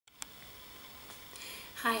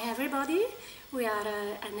Hi everybody, we are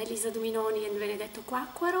Annalisa Dominoni and Benedetto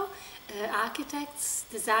Quaquaro, architects,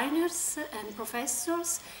 designers and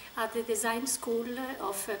professors at the Design School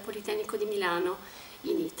of Politecnico di Milano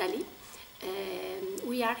in Italy.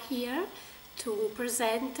 We are here to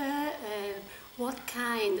present what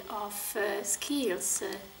kind of skills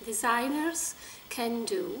designers can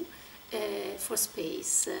do for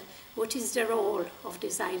space. What is the role of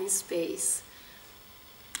designing space?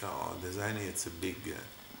 Design is a big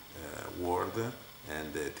word,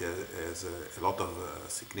 and it has a lot of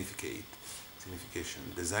signification.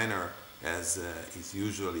 Designer is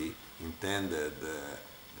usually intended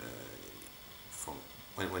from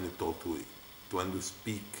when you talk when you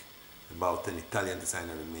speak about an Italian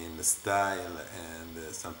designer, I mean the style and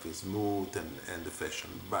something smooth and the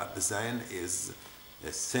fashion. But design is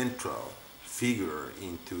a central figure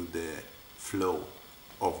into the flow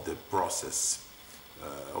of the process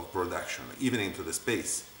of production, even into the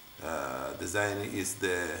space. Design is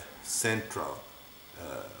the central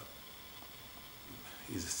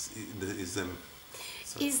is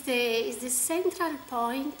the central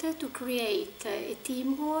point to create a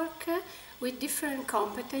teamwork with different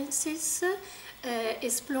competencies,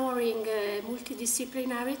 exploring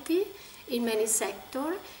multidisciplinarity in many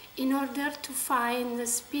sectors in order to find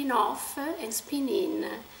spin-off and spin-in.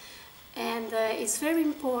 And it's very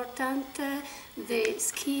important the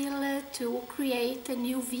skill to create a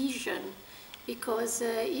new vision, because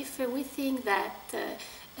if we think that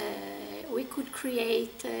we could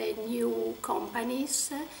create new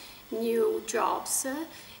companies, new jobs,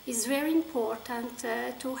 it's very important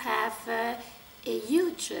to have a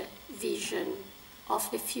huge vision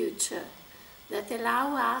of the future that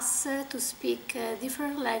allow us to speak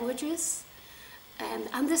different languages and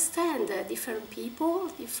understand different people,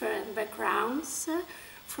 different backgrounds,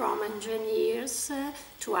 from engineers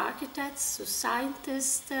to architects to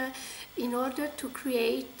scientists, in order to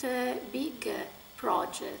create big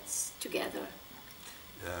projects together.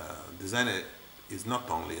 Designer is not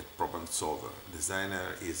only a problem solver.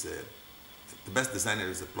 The best designer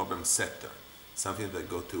is a problem setter. Something that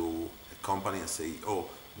go to a company and say,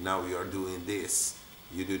 oh, now you are doing this,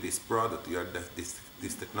 you do this product, you are this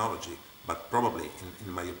technology. But probably,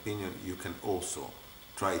 in my opinion, you can also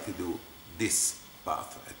try to do this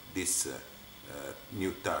path, this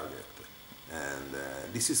new target. And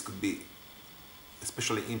this could be,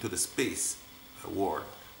 especially into the space world,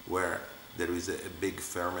 where there is a big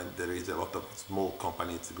ferment, there is a lot of small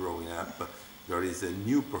companies growing up, there is a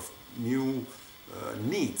new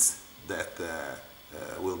needs that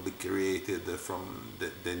will be created from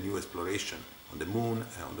the new exploration on the moon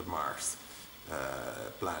and on the Mars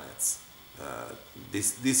planets.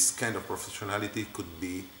 This kind of professionality could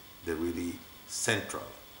be the really central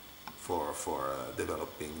for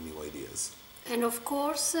developing new ideas. And of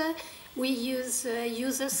course, we use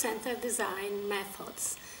user-centered design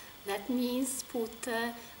methods. That means put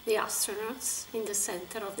the astronauts in the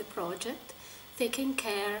center of the project, taking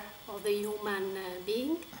care of the human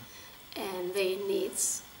being and their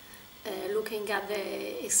needs, looking at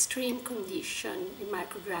the extreme condition in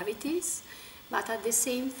microgravities, but at the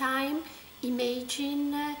same time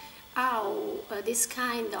imagine how this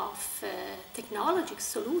kind of technological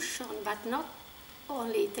solution, but not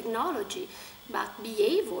only technology, but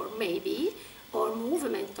behavior maybe, or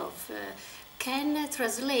movement of, can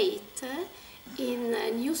translate in a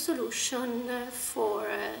new solution for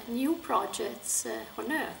new projects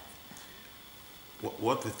on Earth.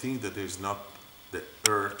 What we think that there is not the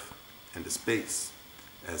Earth and the space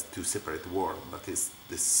as two separate worlds, but it's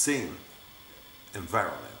the same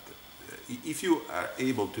environment. If you are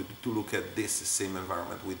able to look at this same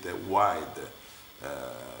environment with a wide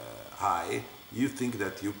eye, you think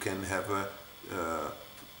that you can have a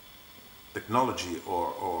technology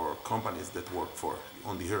or companies that work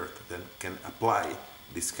on the Earth that can apply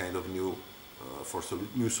this kind of new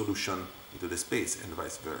solution into the space, and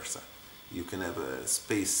vice versa. You can have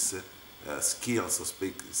space skills or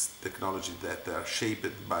space technology that are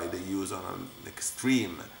shaped by the use on an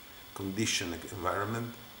extreme conditioned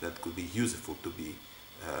environment that could be useful to be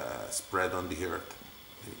spread on the Earth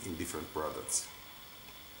in different products.